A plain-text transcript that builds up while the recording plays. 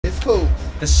cool.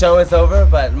 The show is over,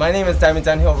 but my name is Diamond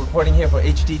Dunhill, reporting here for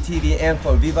HDTV and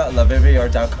for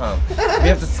VivaLaVivier.com. We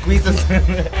have to squeeze this in.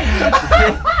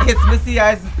 It's Missy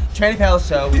I's Tranny Pal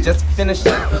show. We just finished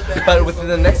it, but within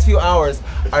the next few hours,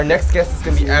 our next guest is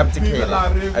going to be abdicated.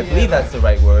 I believe that's the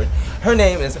right word. Her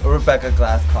name is Rebecca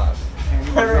Glasscock.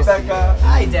 Hi, Rebecca.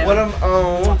 Hi, Dan. One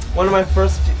of my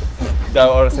first few, I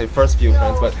want to say first few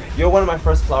friends, but you're one of my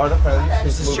first Florida friends.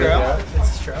 This is true.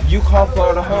 This is true. You call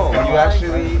Florida home. You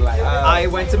actually... I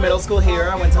went to middle school here.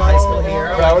 I went to high school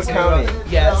here. Broward County.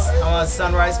 Yes. I'm a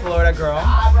Sunrise, Florida girl.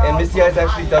 And Missy I's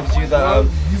actually dubbed you the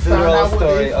Cinderella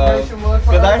story of...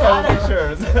 Because I have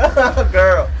pictures.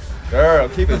 Girl,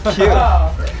 keep it cute.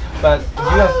 But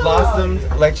you have blossomed,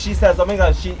 like she says, oh my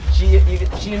god, she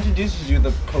introduces you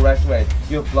the correct way.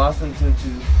 You have blossomed into...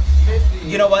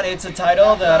 You know what? It's a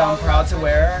title that I'm proud to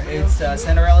wear. It's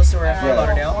Cinderella Story of Fort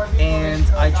Lauderdale, and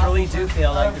I truly do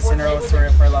feel like the Cinderella Story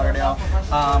of Fort Lauderdale.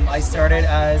 I started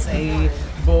as a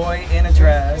boy in a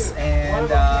dress, and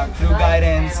through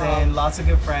guidance and lots of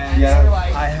good friends,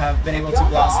 I have been able to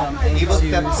blossom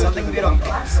into something beautiful.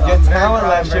 So Your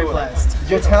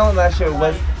talent last year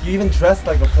was you even dressed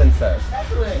like a princess.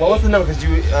 What was the number? Because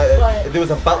you there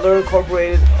was a butler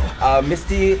incorporated.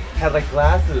 Misty had like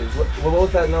glasses. What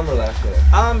was that number last year?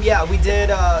 Yeah, we did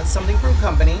something from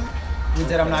company. We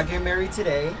did I'm Not Getting Married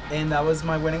Today, and that was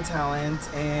my winning talent,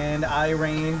 and I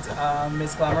reigned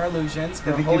Miss Glamour Illusions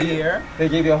for a whole year. They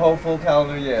gave you a whole full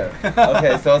calendar year.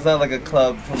 Okay, so it's not like a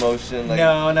club promotion. Like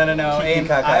no. And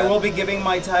I will be giving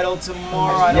my title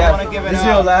tomorrow. I don't want to give it up. This is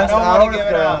your last hour,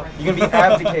 girl. You're going to be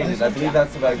abdicated. I believe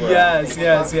that's the right word.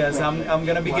 Yes. I'm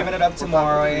going to be giving it up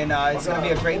tomorrow, and it's going to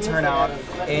be a great turnout,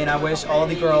 and I wish all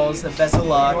the girls the best of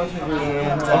luck.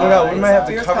 And, oh my god, we might have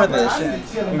to cover this.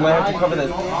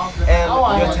 And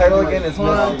your title again is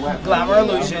Miss Glamour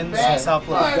Illusions, South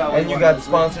Florida. And you got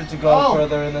sponsored to go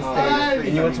further in the state.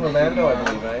 And you went to Orlando, I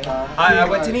believe, right? I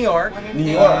went to New York.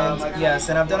 New York. And, yes,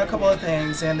 and I've done a couple of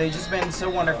things, and they've just been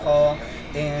so wonderful.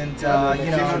 And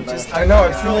you know, just I know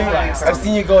I've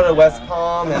seen you go to West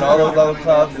Palm and all those other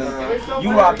clubs, and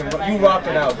you rocking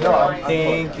out.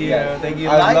 Thank you.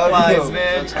 I Likewise, love you.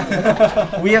 bitch.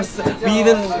 we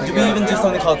even do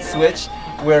something called Switch,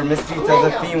 where Misty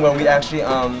does a theme where we actually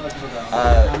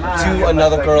do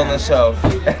another girl in the show.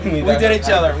 we did each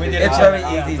other. It's very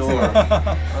easy too.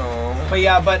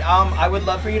 But I would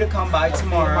love for you to come by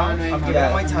tomorrow. I'm giving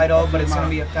up my title, but it's going to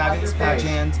be a fabulous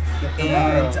pageant,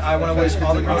 and I want to wish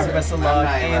all the girls the best of luck,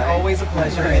 and always a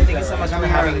pleasure, and thank you so much for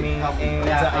having me, and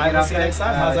I will see you next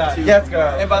time. How's that? Yes,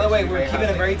 girl. And by the way, we're keeping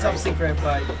a very top secret,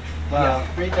 but yeah.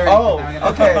 Oh,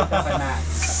 okay.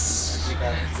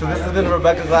 So this has been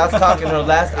Rebecca Glasscock in her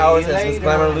last hours as Miss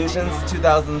Glamour Illusions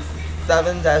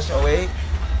 2007-08.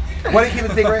 What did you keep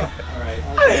it secret?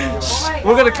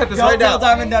 We're gonna cut this right now.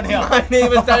 Diamond Dunhill. My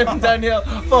name is Diamond Dunhill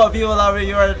for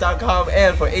VivaLaVivier.com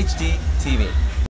and for HDTV.